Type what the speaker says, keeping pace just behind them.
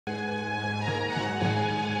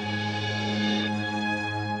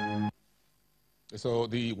So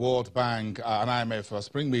the World Bank and IMF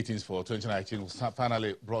spring meetings for 2019 was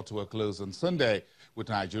finally brought to a close on Sunday, with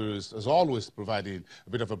Nigerians, as always, providing a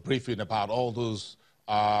bit of a briefing about all those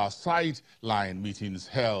sideline meetings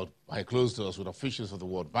held by closed doors with officials of the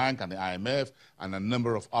World Bank and the IMF and a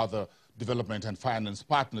number of other development and finance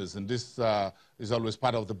partners. And this is always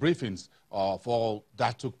part of the briefings of all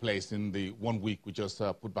that took place in the 1 week we just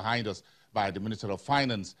put behind us by the Minister of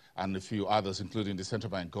Finance and a few others, including the Central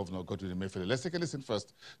Bank Governor Godwin Emefiele. Let's take a listen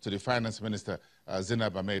first to the Finance Minister,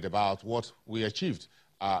 Zainab Ahmed, about what we achieved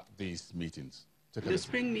at these meetings. The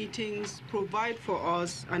spring meetings provide for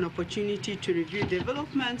us an opportunity to review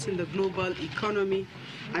developments in the global economy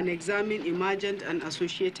and examine emergent and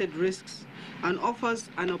associated risks, and offers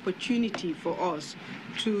an opportunity for us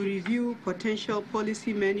to review potential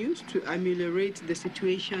policy menus to ameliorate the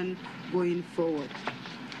situation going forward.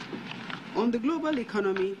 On the global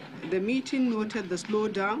economy, the meeting noted the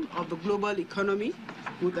slowdown of the global economy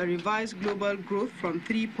with a revised global growth from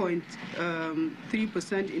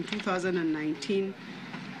 3.3% in 2019.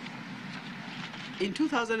 In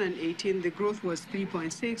 2018, the growth was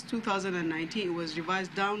 3.6. 2019, it was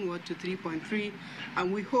revised downward to 3.3,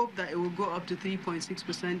 and we hope that it will go up to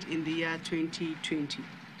 3.6% in the year 2020.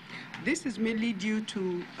 This is mainly due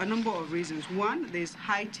to a number of reasons. One, there's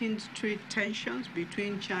heightened trade tensions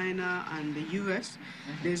between China and the U.S.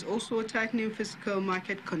 There's also tightening fiscal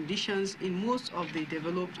market conditions in most of the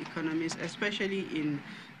developed economies, especially in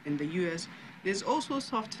the U.S. There's also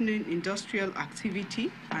softening industrial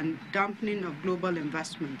activity and dampening of global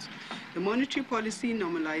investments. The monetary policy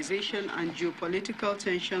normalization and geopolitical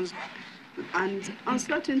tensions and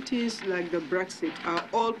uncertainties like the Brexit are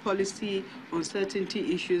all policy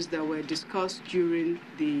uncertainty issues that were discussed during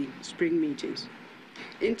the spring meetings.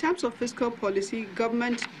 In terms of fiscal policy,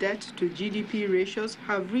 government debt to GDP ratios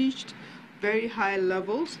have reached very high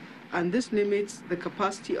levels, and this limits the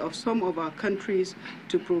capacity of some of our countries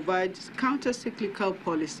to provide counter-cyclical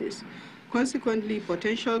policies. Consequently,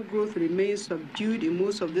 potential growth remains subdued in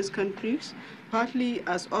most of these countries, partly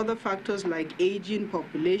as other factors like aging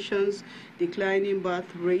populations, declining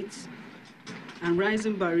birth rates, and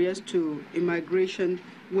rising barriers to immigration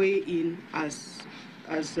weigh in as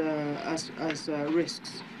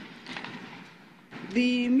risks.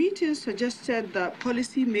 The meeting suggested that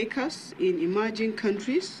policymakers in emerging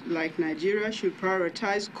countries like Nigeria should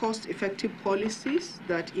prioritize cost-effective policies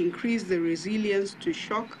that increase the resilience to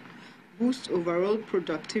shock, boost overall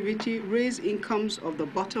productivity, raise incomes of the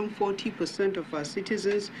bottom 40% of our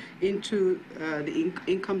citizens into the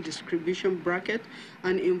income distribution bracket,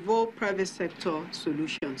 and involve private sector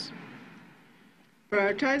solutions.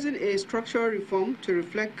 Prioritizing a structural reform to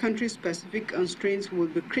reflect country-specific constraints will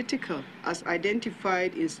be critical, as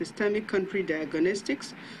identified in systemic country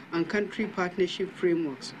diagnostics and country partnership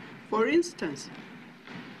frameworks. For instance,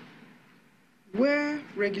 where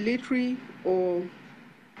regulatory or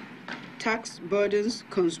tax burdens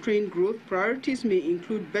constrain growth, priorities may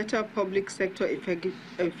include better public sector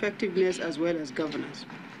effectiveness as well as governance.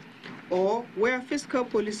 Or where fiscal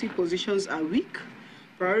policy positions are weak,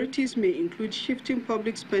 priorities may include shifting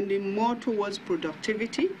public spending more towards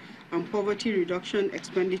productivity and poverty reduction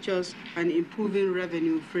expenditures and improving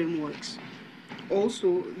revenue frameworks.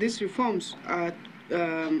 Also, these reforms are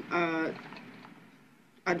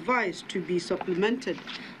advised to be supplemented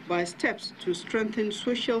by steps to strengthen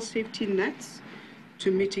social safety nets,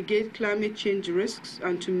 to mitigate climate change risks,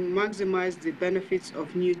 and to maximize the benefits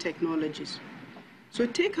of new technologies. So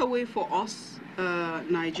takeaway for us,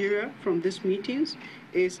 Nigeria, from these meetings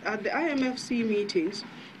is at the IMFC meetings,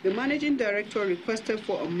 the managing director requested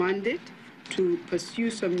for a mandate to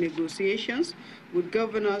pursue some negotiations with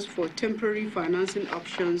governors for temporary financing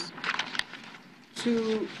options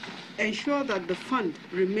to ensure that the fund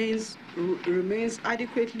remains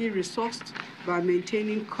adequately resourced by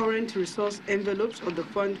maintaining current resource envelopes of the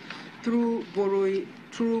fund through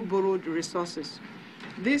borrowed resources.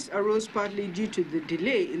 This arose partly due to the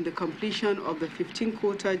delay in the completion of the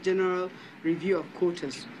 15-quota general review of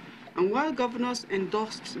quotas. And while governors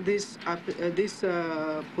endorsed this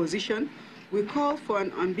position, we call for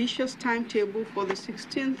an ambitious timetable for the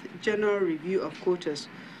 16th general review of quotas,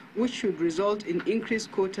 which should result in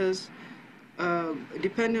increased quotas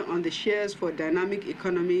depending on the shares for dynamic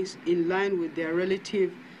economies in line with their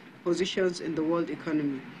relative positions in the world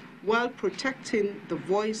economy, while protecting the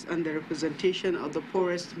voice and the representation of the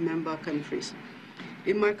poorest member countries.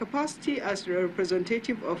 In my capacity as a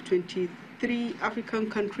representative of 23 African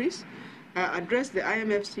countries, I addressed the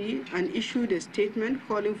IMFC and issued a statement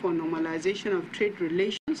calling for normalization of trade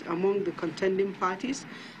relations among the contending parties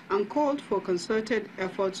and called for concerted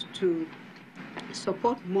efforts to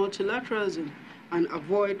support multilateralism and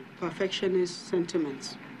avoid perfectionist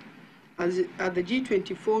sentiments. At the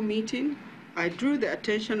G24 meeting, I drew the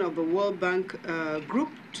attention of the World Bank group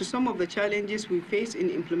to some of the challenges we face in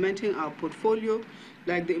implementing our portfolio,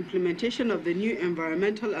 like the implementation of the new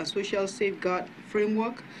environmental and social safeguard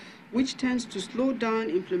framework, which tends to slow down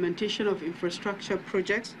implementation of infrastructure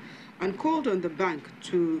projects, and called on the bank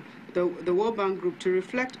the World Bank Group to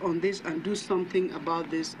reflect on this and do something about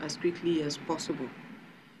this as quickly as possible.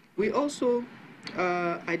 We also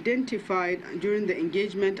identified during the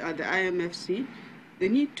engagement at the IMFC the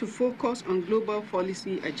need to focus on global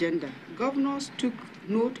policy agenda. Governors took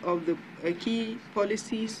note of the key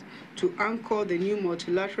policies to anchor the new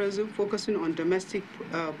multilateralism, focusing on domestic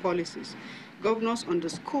policies. Governors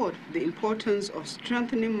underscored the importance of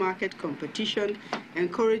strengthening market competition,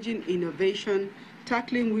 encouraging innovation,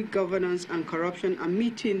 tackling weak governance and corruption, and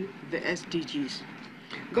meeting the SDGs.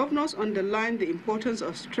 Governors underlined the importance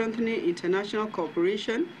of strengthening international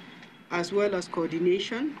cooperation as well as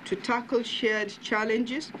coordination to tackle shared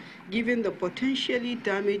challenges, given the potentially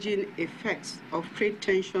damaging effects of trade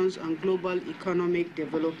tensions on global economic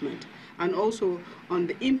development, and also on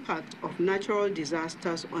the impact of natural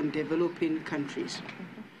disasters on developing countries.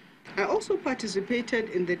 I also participated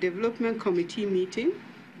in the Development Committee meeting,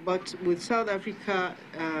 but with South Africa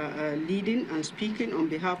leading and speaking on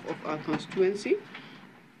behalf of our constituency.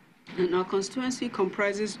 And our constituency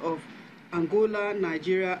comprises of Angola,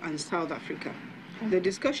 Nigeria, and South Africa. The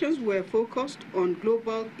discussions were focused on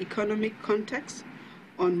global economic context,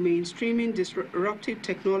 on mainstreaming disruptive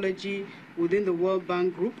technology within the World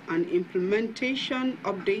Bank Group, and implementation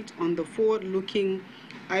update on the forward-looking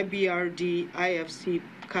IBRD IFC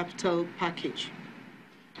capital package.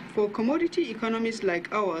 For commodity economies like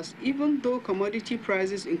ours, even though commodity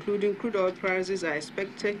prices, including crude oil prices, are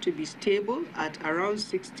expected to be stable at around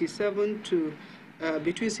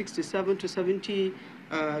between $67 to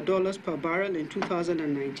 $70 per barrel in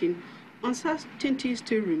 2019, uncertainty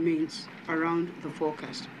still remains around the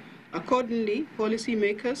forecast. Accordingly,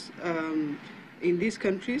 policymakers in these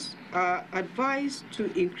countries are advised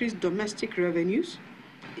to increase domestic revenues,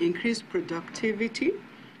 increase productivity,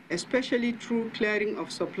 especially through clearing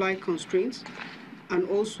of supply constraints, and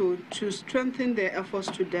also to strengthen their efforts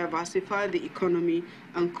to diversify the economy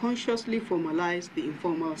and consciously formalize the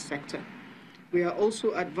informal sector. We are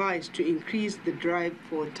also advised to increase the drive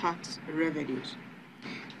for tax revenues.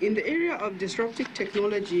 In the area of disruptive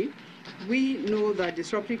technology, we know that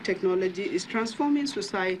disruptive technology is transforming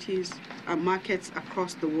societies and markets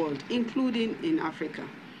across the world, including in Africa.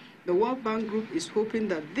 The World Bank Group is hoping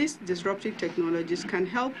that these disruptive technologies can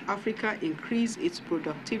help Africa increase its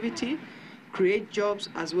productivity, create jobs,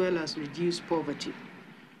 as well as reduce poverty.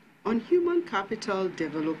 On human capital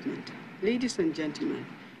development, ladies and gentlemen,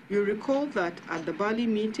 you recall that at the Bali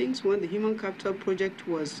meetings, when the Human Capital Project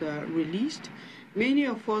was released, many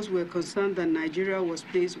of us were concerned that Nigeria was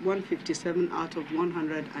placed 157 out of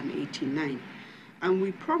 189. And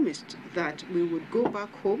we promised that we would go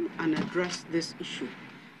back home and address this issue.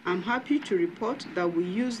 I'm happy to report that we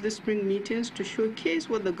use the spring meetings to showcase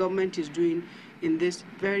what the government is doing in this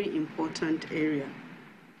very important area.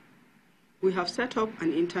 We have set up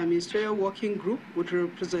an interministerial working group with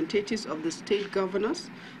representatives of the state governors,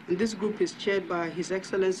 and this group is chaired by His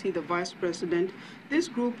Excellency the Vice President. This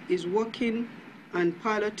group is working and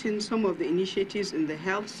piloting some of the initiatives in the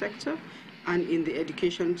health sector and in the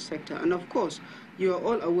education sector. And of course, you are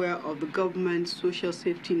all aware of the government's social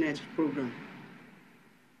safety net program.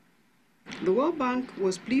 The World Bank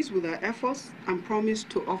was pleased with our efforts and promised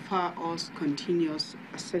to offer us continuous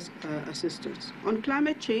assistance. On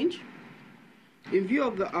climate change, in view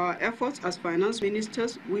of our efforts as finance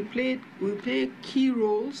ministers, we play key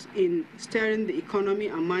roles in steering the economy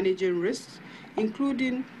and managing risks,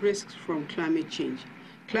 including risks from climate change.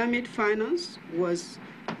 Climate finance was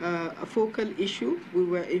a focal issue. We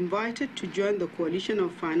were invited to join the Coalition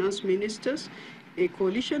of Finance Ministers, a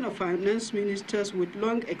coalition of finance ministers with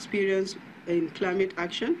long experience in climate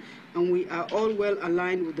action, and we are all well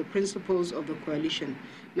aligned with the principles of the coalition.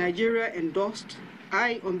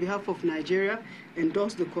 I, on behalf of Nigeria,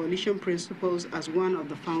 endorsed the coalition principles as one of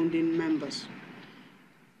the founding members.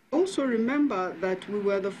 Also remember that we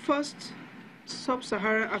were the first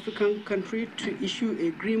sub-Saharan African country to issue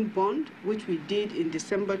a green bond, which we did in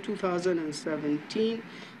December 2017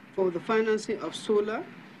 for the financing of solar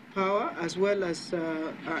power, as well as,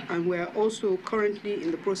 and we are also currently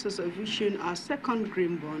in the process of issuing our second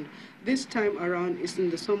green bond. This time around is in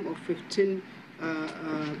the sum of $15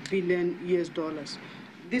 billion US.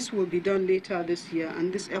 This will be done later this year,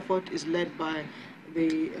 and this effort is led by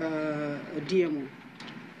the DMO.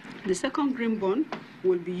 The second green bond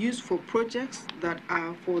will be used for projects that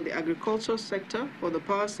are for the agricultural sector, for the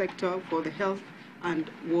power sector, for the health and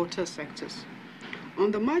water sectors.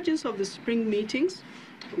 On the margins of the spring meetings,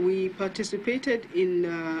 I participated in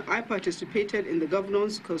the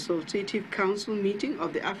Governance Consultative Council meeting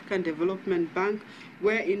of the African Development Bank,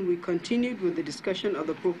 wherein we continued with the discussion of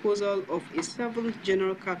the proposal of a 7th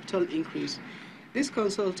general capital increase. This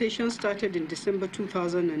consultation started in December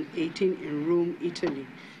 2018 in Rome, Italy.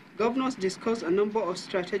 Governors discussed a number of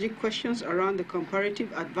strategic questions around the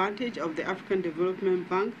comparative advantage of the African Development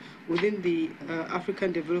Bank within the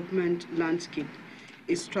African development landscape,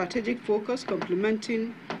 its strategic focus,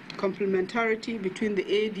 complementarity between the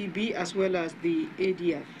ADB as well as the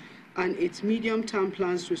ADF, and its medium-term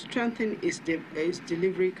plans to strengthen its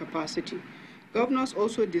delivery capacity. Governors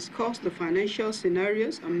also discussed the financial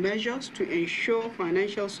scenarios and measures to ensure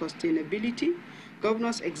financial sustainability.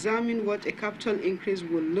 Governors examined what a capital increase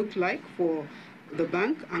will look like for the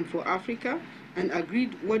bank and for Africa, and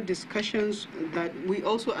we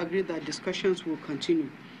also agreed that discussions will continue.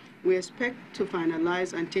 We expect to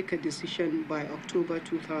finalize and take a decision by October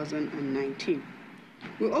 2019.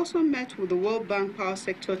 We also met with the World Bank Power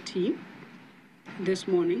Sector team this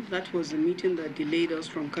morning. That was the meeting that delayed us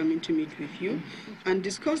from coming to meet with you, and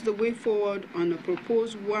discussed the way forward on a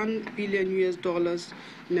proposed $1 billion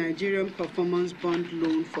Nigerian performance bond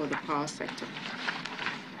loan for the power sector.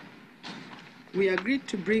 We agreed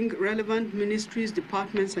to bring relevant ministries,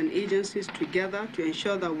 departments, and agencies together to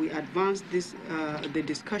ensure that we advance the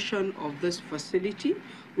discussion of this facility.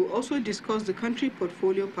 We also discussed the country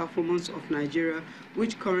portfolio performance of Nigeria,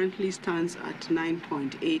 which currently stands at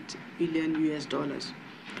 $9.8 billion,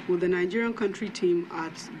 with the Nigerian country team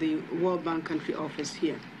at the World Bank country office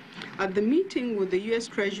here. At the meeting with the U.S.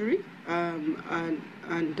 Treasury and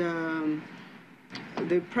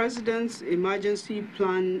the President's Emergency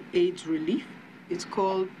Plan AIDS Relief, it's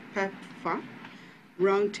called PEPFAR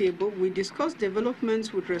Roundtable, we discussed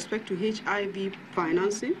developments with respect to HIV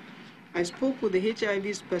financing. I spoke with the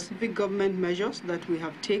HIV-specific government measures that we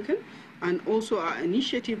have taken, and also our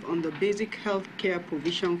initiative on the Basic Health Care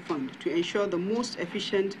Provision Fund to ensure the most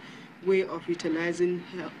efficient way of utilizing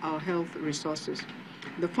our health resources.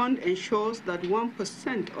 The fund ensures that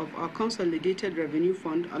 1% of our consolidated revenue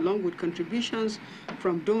fund, along with contributions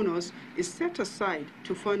from donors, is set aside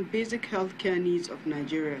to fund basic health care needs of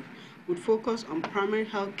Nigeria, with focus on primary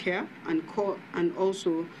health care and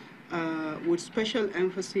also with special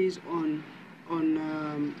emphasis on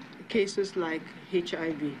cases like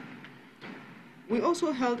HIV. We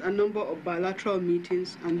also held a number of bilateral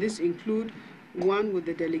meetings, and this include one with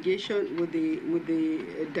the delegation, with the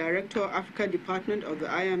Director of Africa Department of the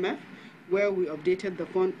IMF, where we updated the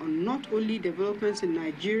fund on not only developments in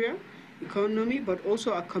Nigeria economy, but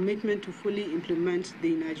also a commitment to fully implement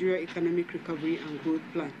the Nigeria Economic Recovery and Growth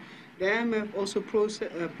Plan. The IMF also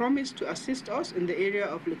promised to assist us in the area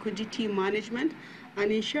of liquidity management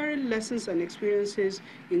and in sharing lessons and experiences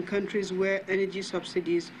in countries where energy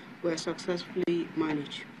subsidies were successfully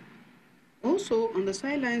managed. Also, on the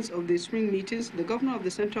sidelines of the spring meetings, the governor of the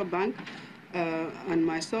central bank and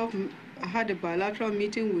myself had a bilateral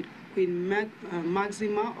meeting with Queen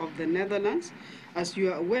Maxima of the Netherlands. As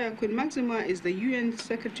you are aware, Queen Maxima is the UN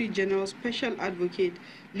Secretary General's special advocate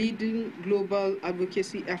leading global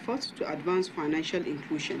advocacy efforts to advance financial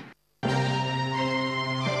inclusion.